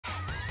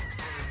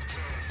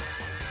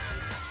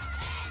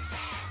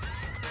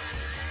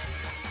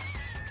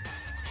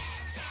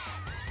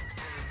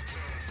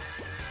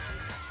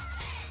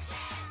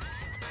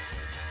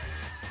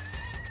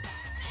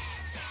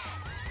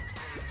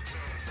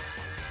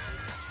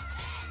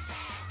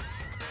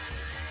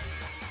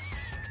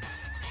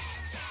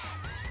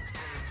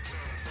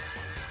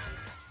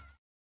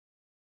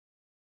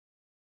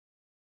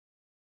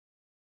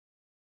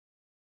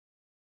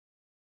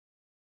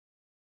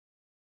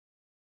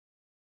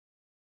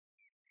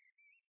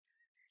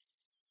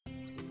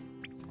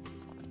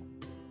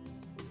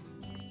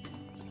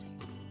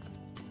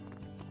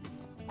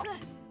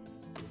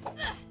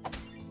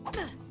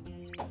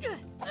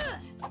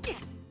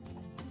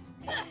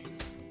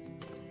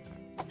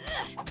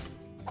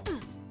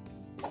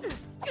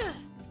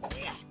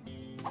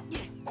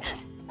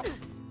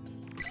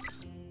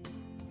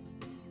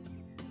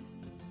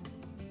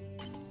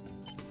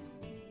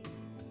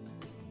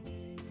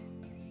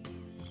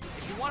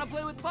If you want to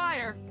play with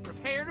fire,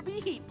 prepare to be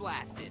heat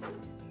blasted.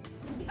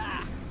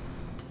 Ah.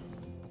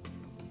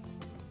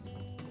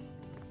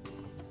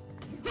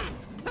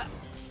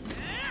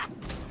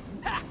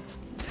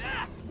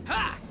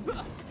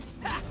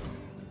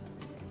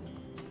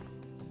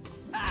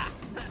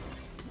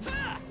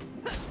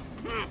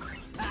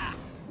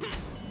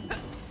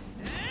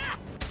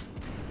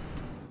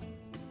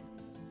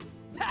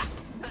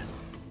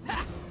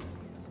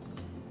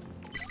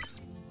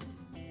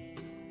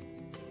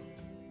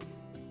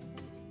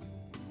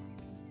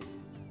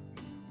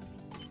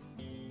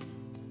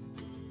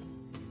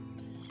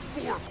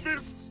 Four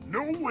fists,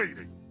 no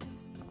waiting.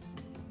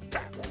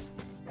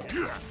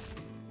 Yeah.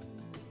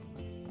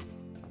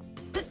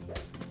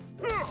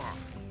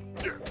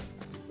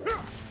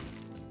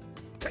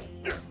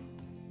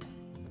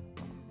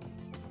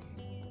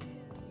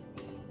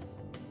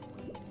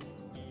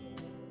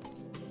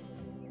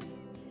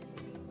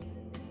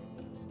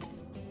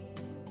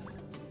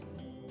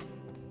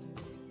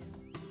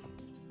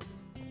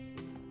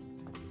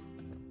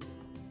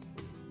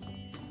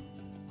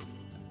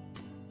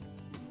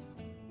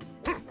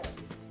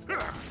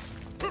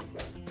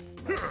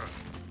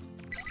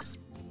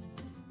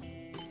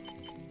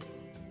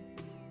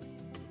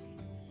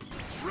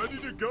 Ready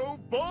to go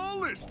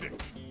ballistic!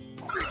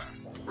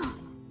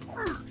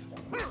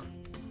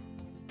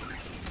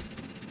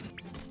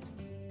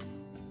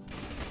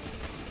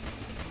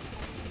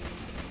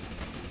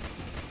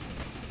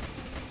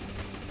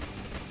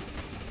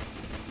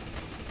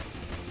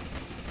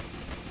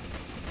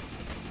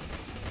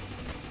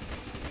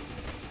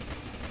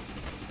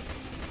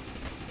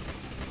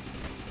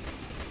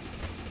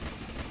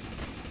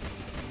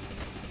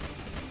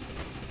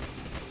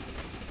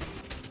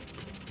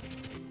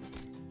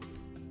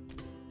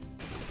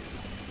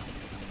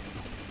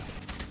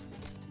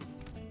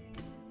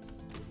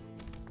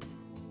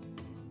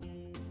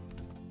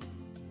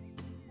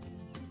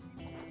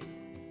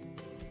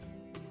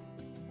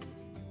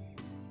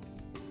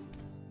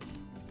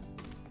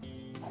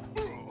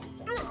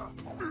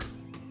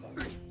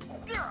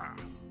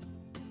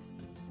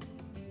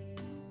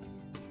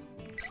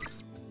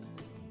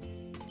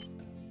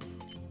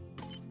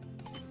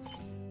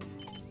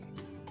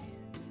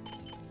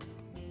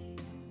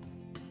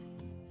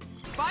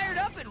 Fired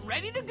up and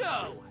ready to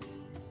go!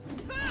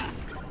 Ah!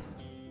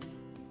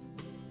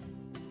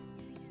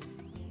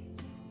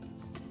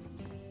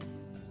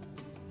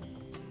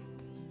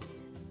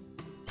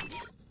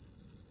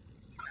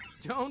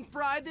 Don't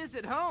fry this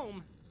at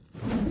home!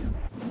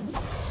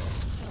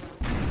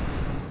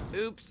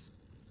 Oops.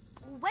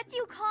 What do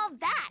you call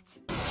that?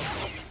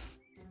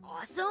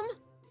 Awesome?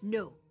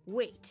 No,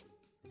 wait.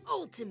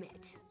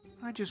 Ultimate.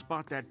 I just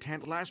bought that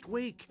tent last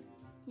week.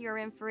 You're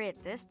in for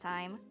it this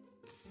time.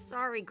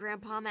 Sorry,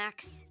 Grandpa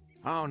Max.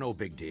 Oh, no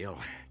big deal.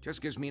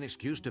 Just gives me an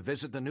excuse to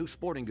visit the new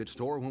sporting goods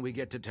store when we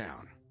get to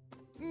town.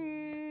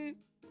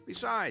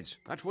 Besides,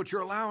 that's what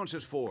your allowance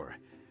is for.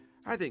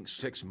 I think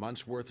 6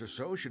 months' worth or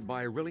so should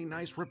buy a really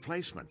nice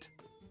replacement.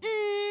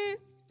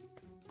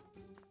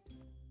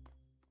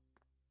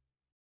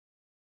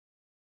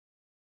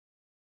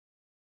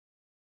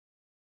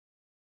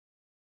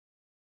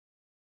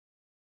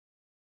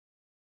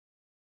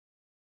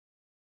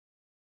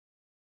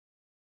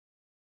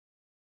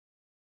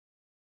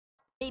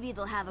 Maybe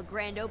they'll have a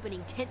grand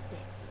opening tent sale.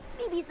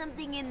 Maybe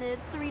something in the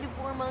 3 to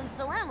 4 months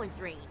allowance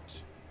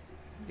range.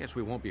 Guess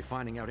we won't be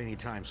finding out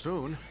anytime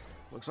soon.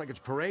 Looks like it's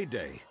parade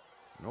day.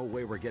 No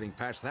way we're getting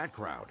past that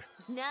crowd.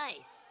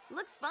 Nice.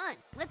 Looks fun.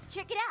 Let's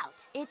check it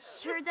out. It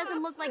sure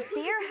doesn't look like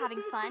they're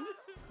having fun.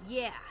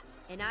 Yeah,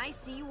 and I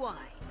see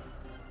why.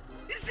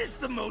 Is this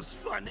the most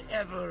fun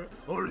ever,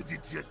 or is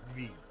it just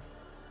me?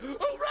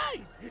 Oh,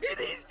 right! It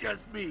is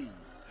just me!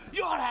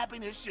 Your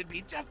happiness should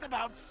be just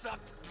about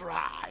sucked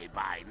dry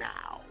by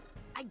now.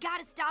 I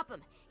gotta stop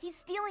him. He's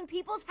stealing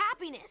people's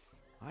happiness.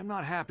 I'm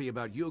not happy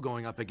about you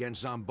going up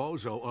against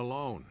Zombozo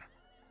alone.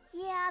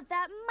 Yeah,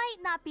 that might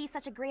not be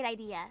such a great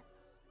idea.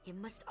 It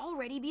must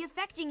already be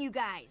affecting you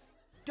guys.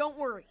 Don't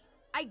worry.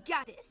 I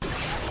got this.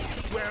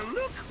 Well,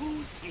 look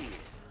who's here.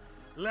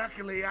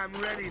 Luckily, I'm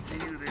ready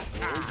for you this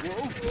time.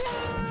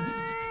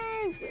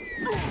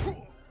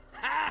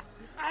 Ha!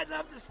 I'd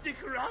love to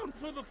stick around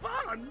for the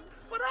fun,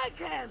 but I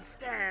can't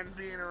stand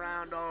being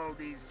around all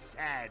these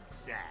sad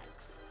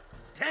sacks.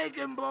 Take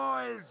 'em,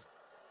 boys!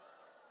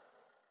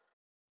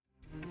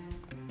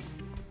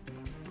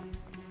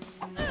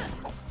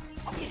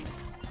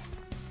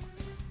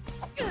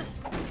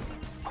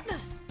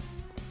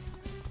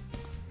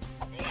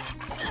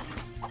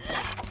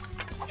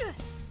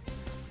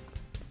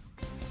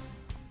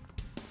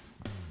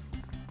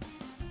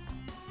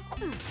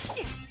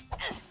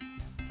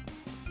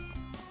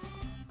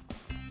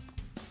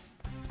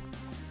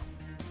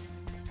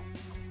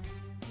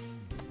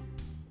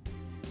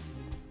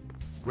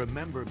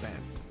 Remember,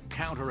 Ben,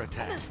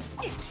 counterattack.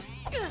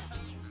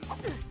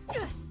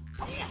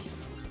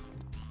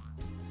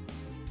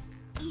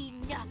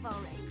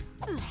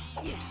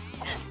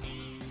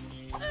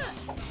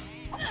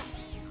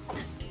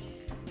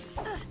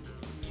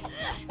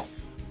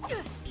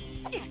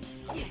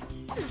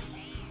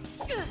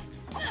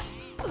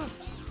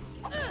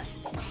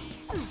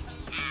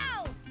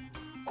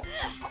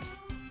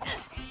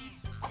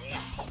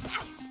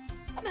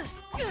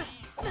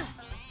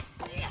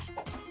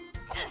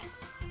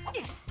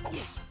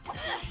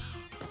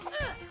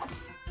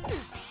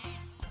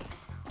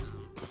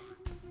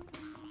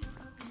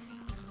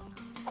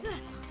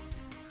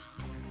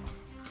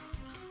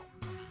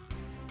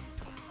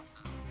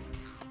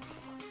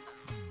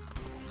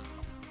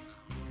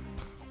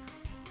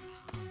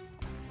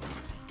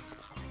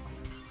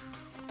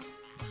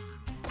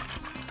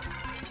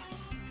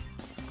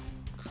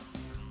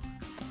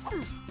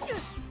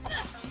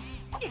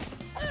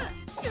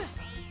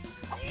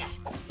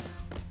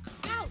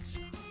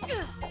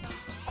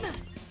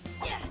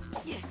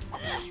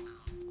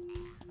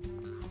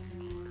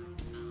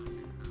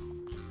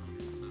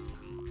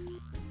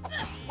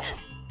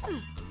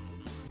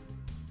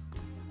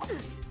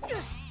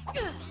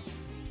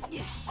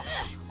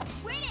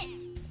 Win it!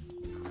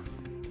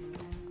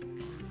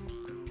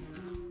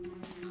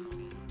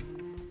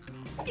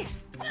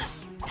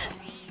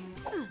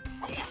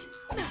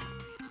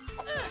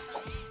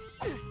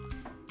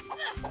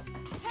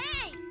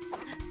 Hey!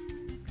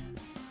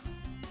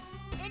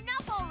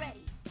 Enough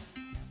already!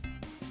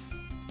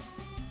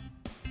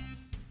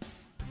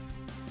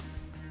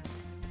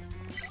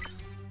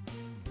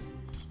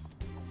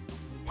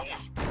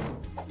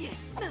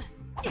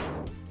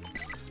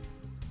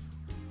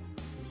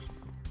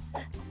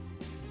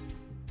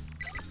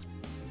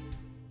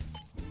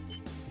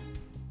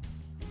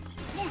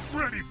 Who's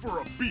ready for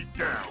a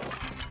beatdown?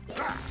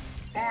 Ha!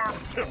 Arm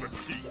to the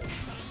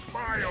teeth.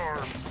 My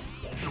arms,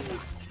 your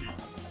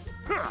teeth.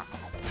 Ha!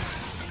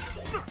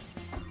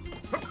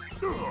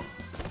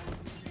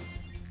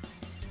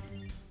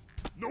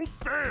 No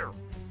fair!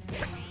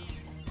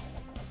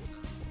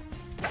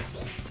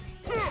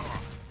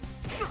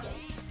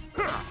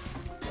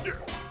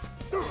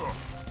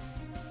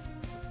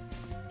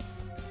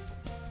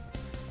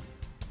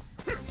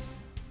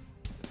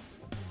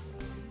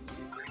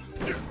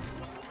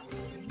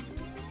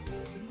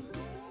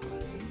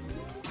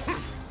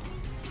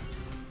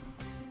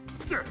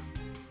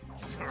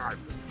 Time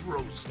to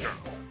throw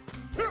stuff.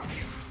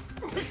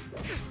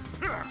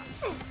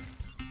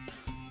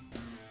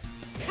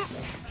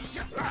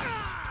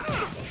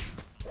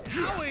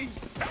 Owie!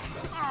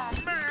 Oh,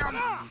 man!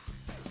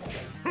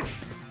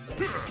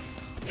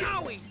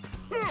 Owie!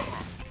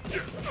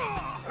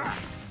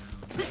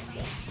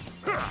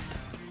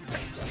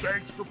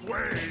 Thanks for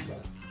playing.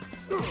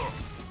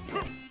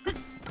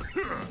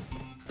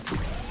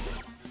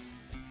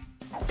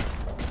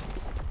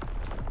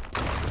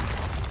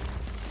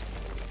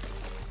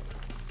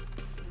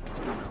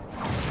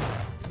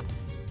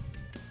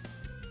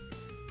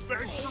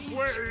 Thanks for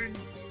playing.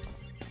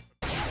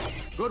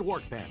 Good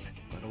work, Ben.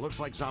 But it looks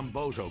like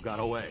Zombozo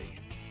got away.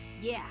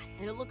 Yeah,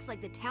 and it looks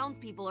like the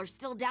townspeople are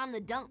still down in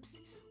the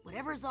dumps.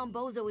 Whatever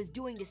Zombozo is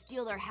doing to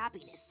steal their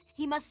happiness,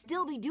 he must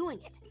still be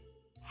doing it.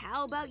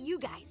 How about you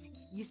guys?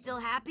 You still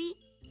happy?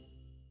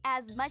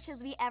 As much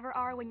as we ever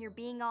are when you're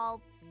being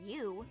all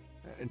you.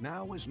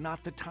 Now is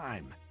not the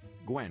time.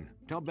 Gwen,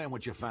 tell Ben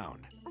what you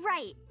found.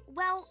 Right.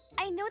 Well,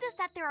 I noticed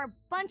that there are a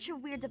bunch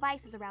of weird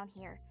devices around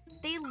here.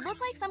 They look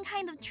like some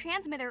kind of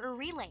transmitter or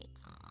relay.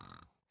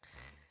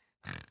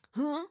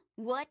 Huh?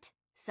 What?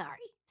 Sorry,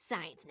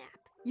 science nap.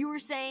 You were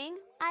saying?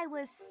 I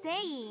was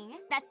saying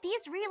that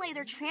these relays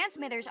or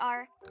transmitters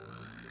are...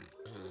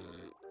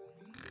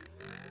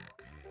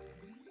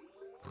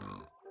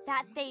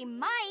 that they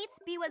might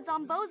be what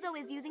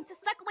Zombozo is using to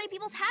suck away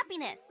people's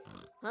happiness.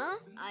 Huh?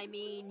 I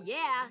mean,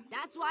 yeah,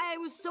 that's why I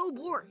was so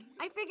bored.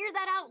 I figured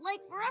that out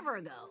like forever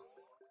ago.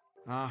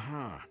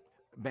 Uh-huh.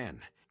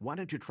 Ben, why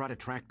don't you try to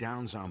track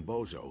down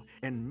Zombozo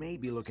and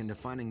maybe look into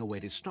finding a way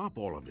to stop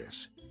all of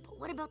this? But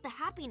what about the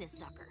happiness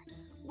sucker?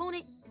 Won't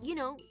it, you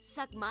know,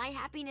 suck my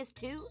happiness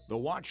too? The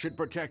watch should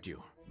protect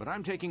you, but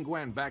I'm taking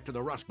Gwen back to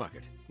the rust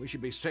bucket. We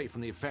should be safe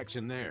from the effects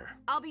in there.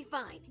 I'll be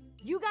fine.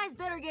 You guys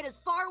better get as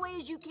far away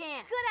as you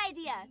can. Good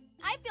idea.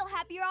 I feel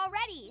happier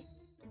already.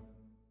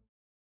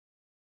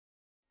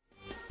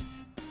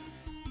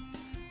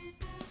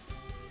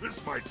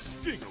 This might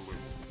sting a little.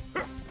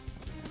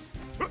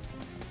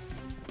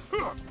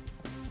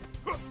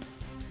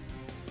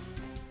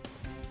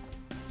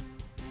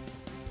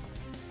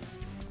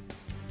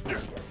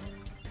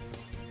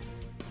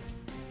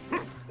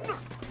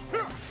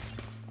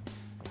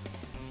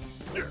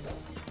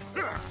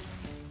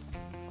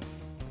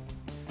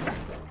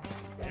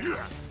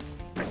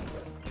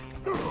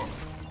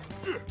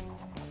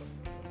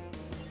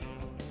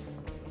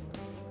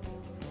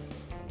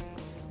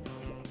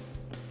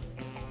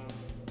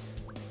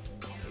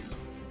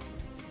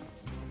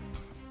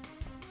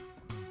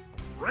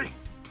 Great.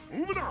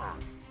 Moving on.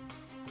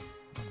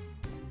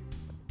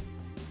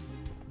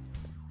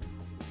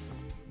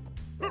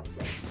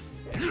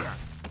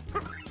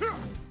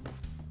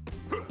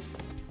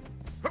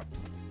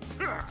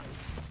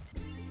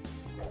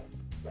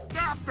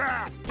 Stop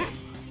that!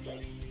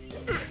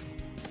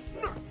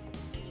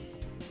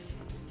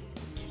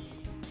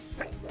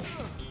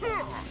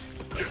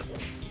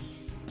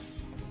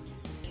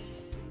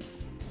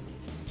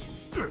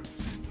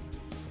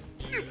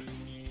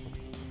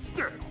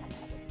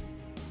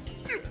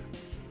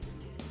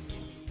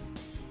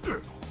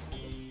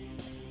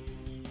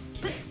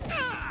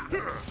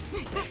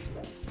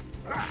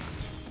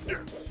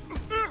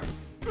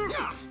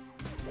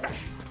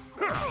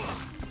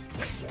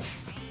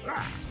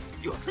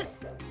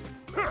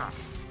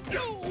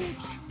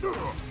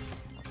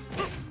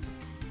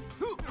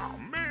 Oh,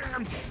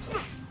 man!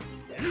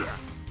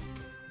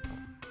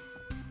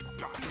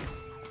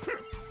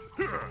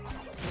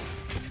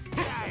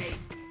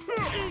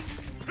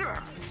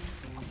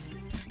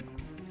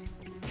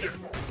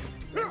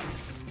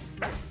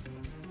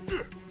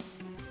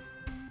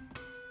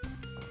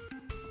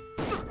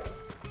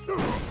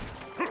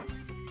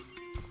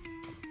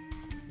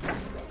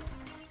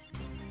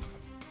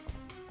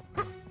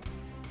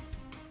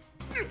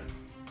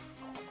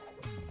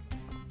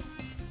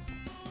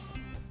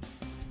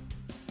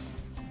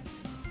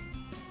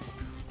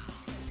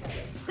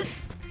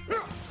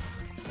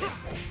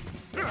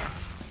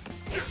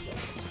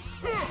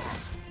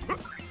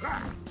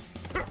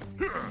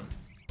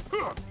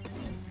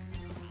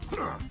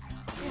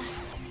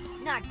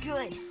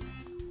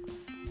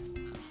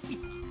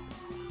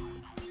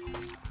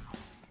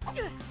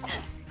 Is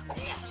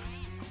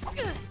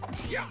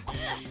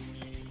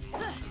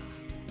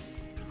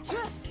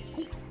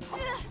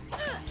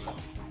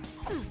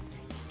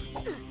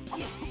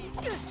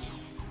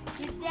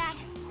that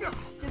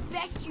the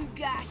best you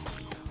got?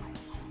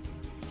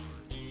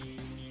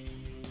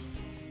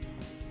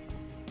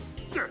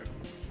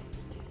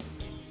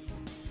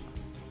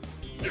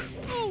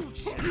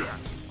 Ouch!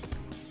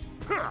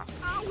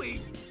 Owie!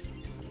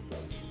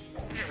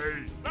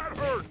 Hey, that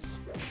hurts!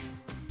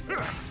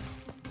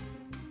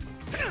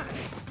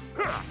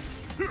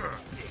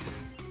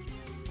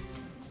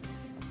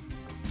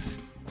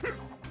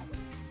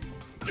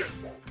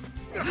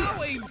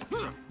 Owie!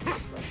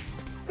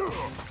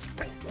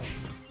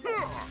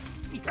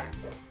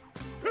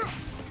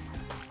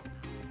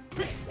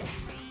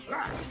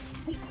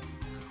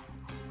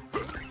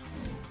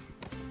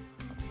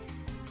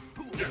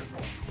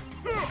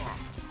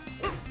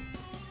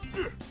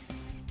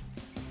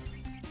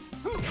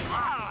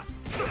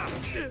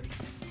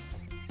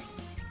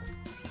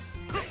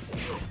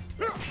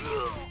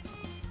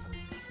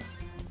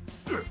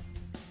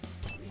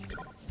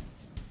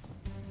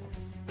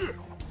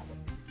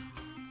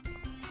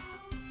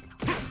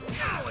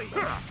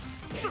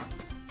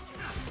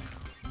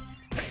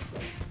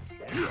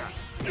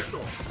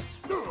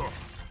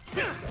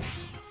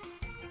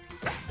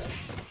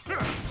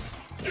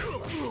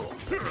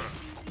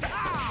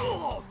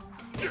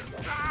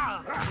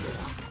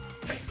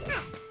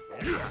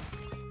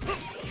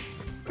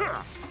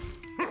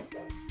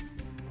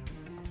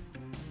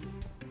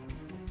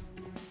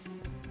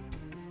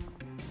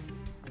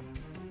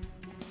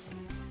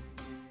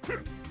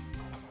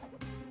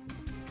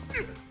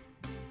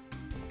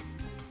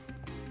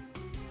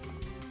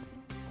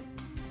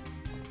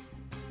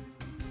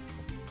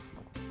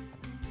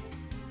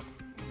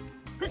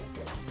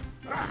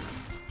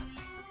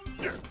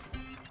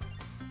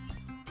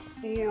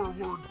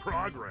 Forward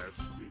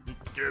progress.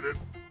 Get it?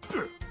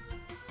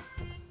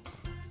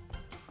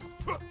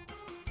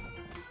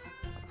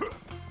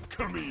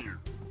 Come here.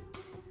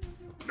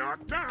 Knock,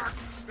 knock.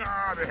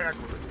 Ah, the heck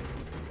with it.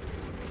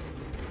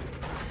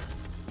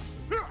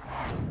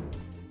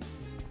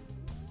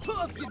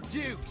 Hook the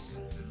dukes!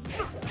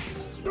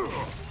 Do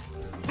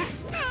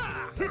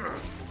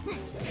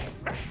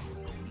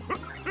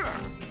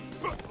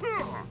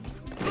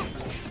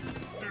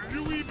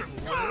you even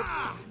live?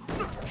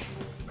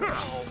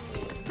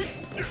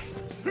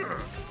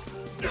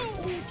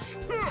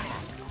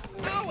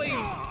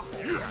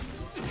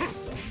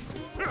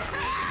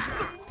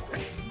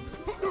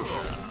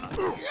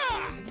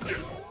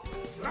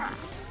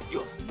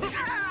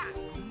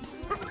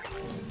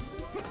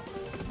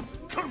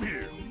 Come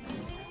here.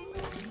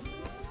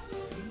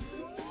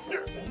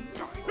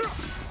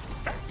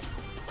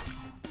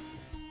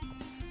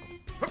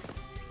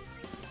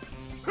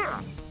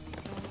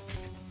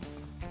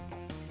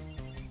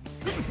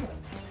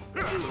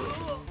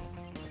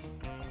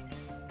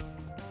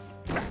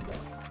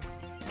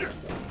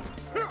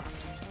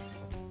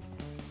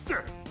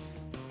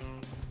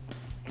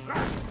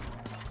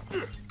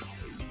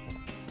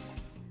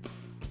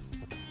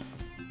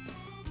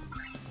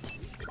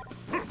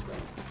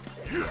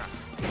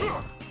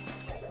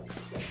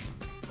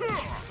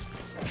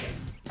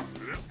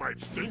 This might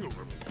sting a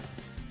little.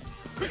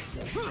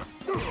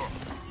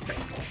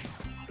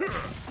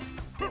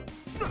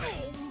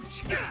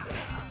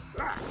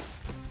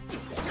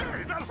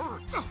 Hey, that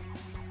hurts!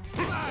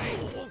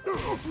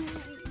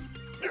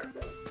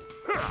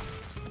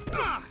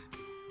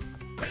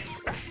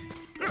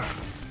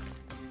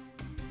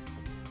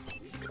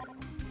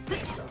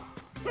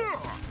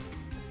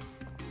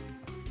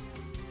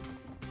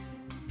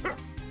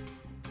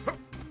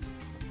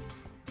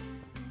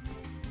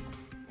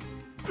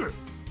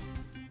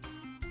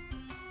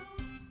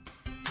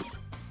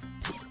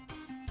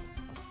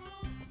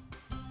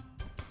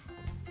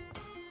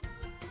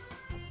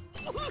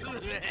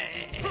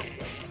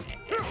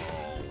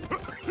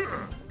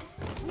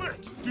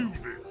 Let's do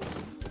this.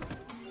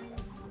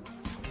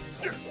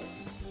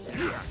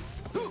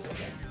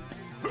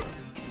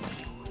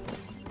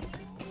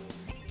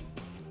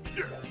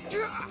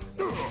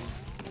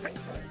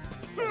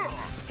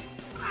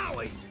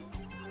 Owie!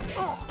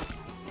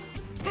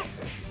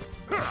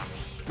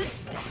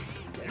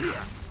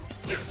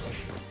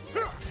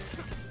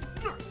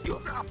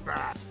 Stop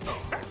that!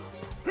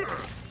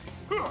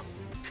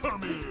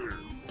 Come here!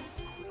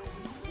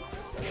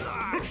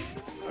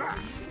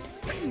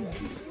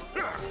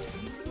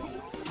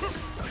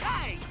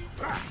 Hey!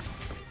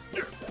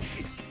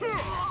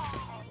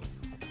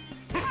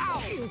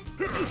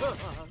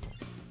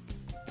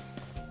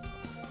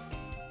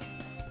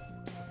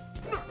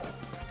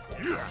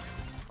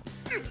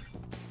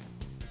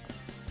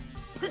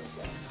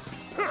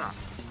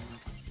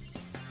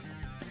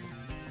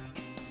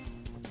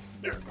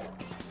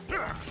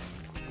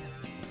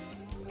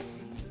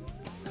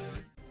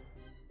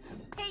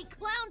 Hey,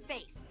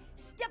 Clownface!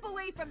 Step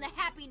away from the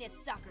happiness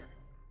sucker!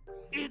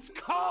 It's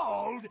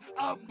called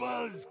a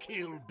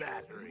buzzkill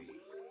battery.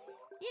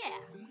 Yeah,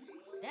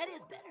 that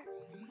is better.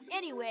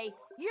 Anyway,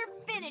 you're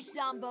finished,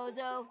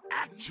 Zombozo.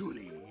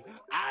 Actually,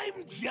 I'm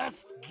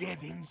just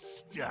getting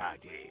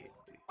started.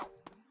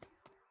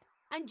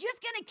 I'm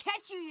just gonna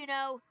catch you, you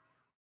know.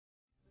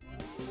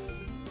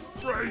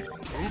 Right,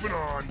 moving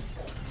on.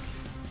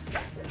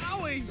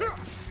 Owie!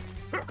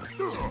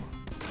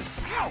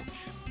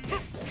 Ouch!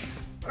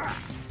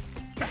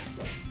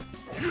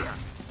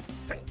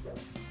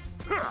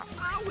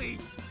 Owie!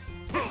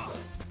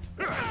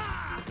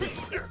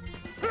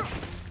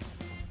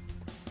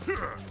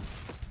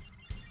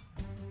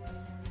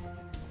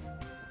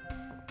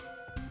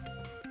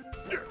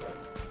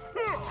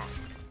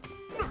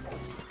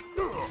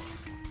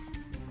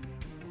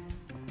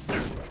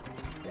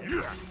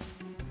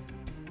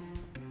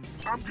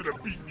 I'm gonna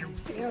beat you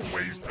 4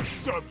 ways to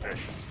Sunday.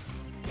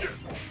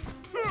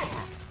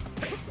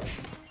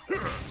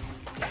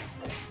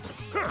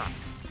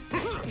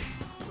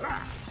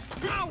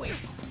 Owie!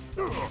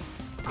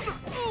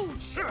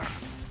 Ouch!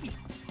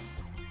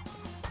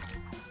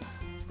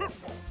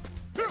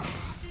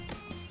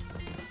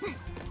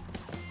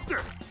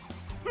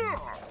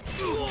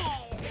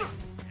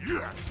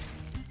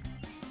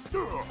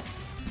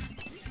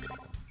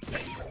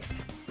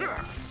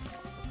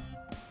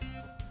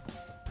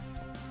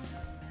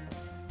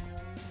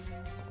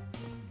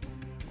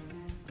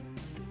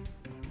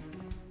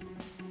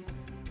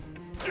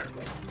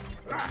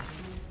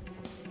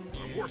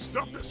 More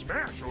stuff to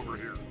smash over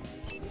here.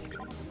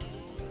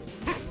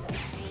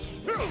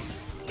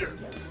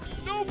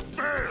 No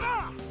fair!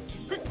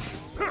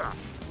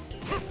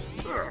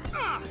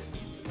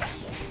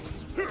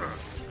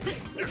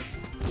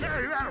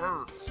 Hey, that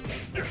hurts!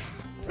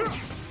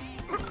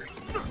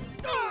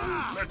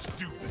 Let's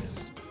do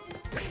this.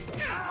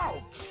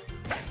 Ouch!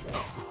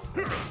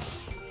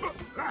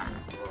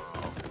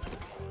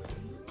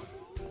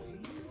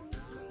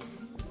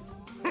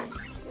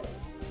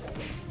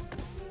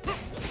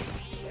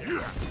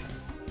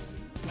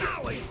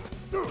 Owie!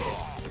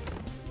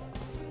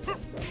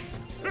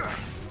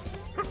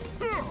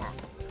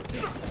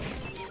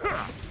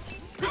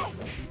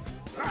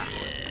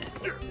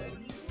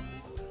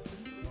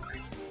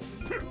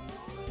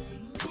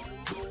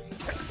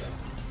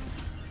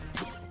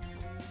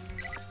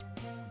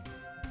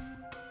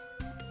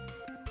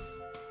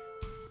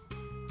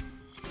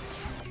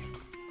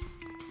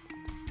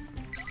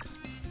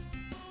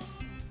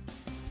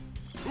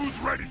 Who's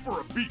ready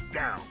for a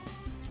beatdown?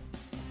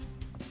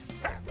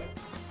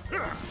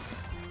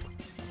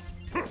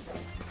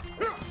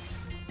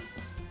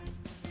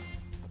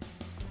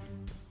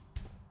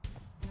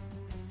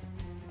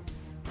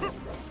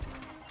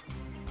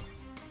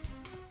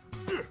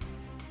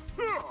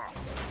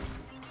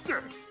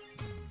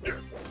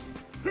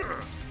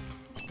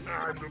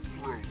 Time to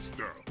throw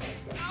stuff.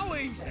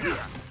 Owie!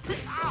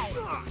 Ow!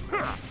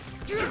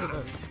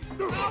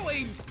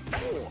 Owie!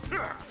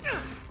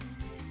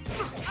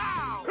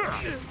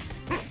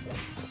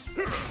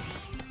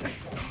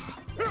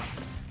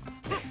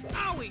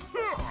 Owie!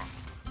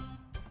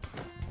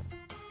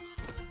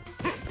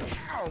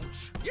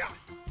 Ouch! Yeah!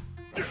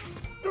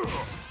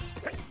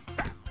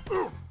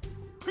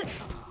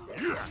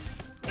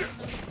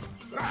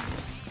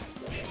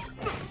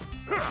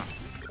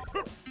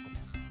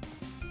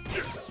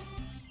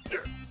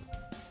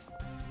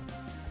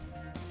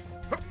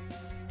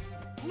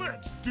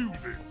 Let's do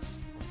this.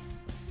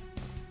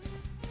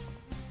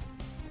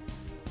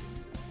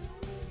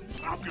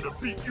 I'm gonna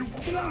beat you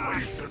 4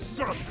 ways to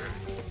Sunday.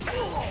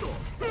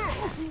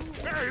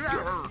 Hey, that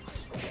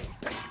hurts.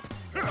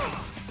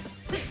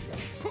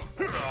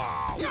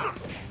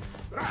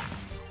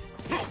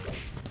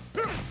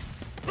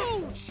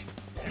 Ouch!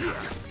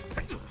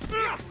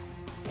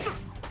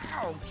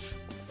 Ouch!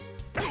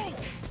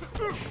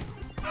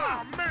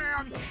 Oh,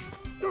 man!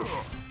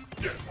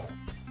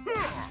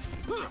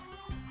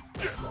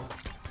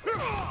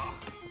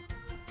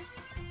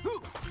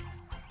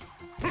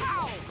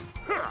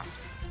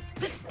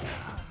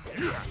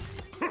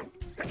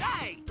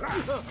 Hey!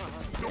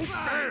 No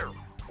fair!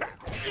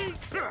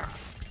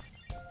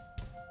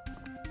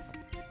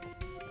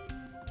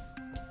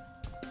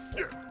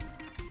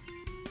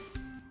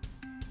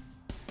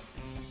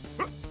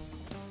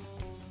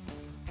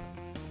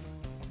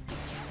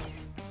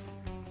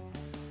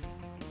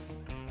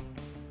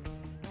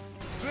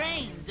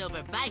 Brains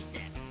over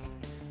biceps.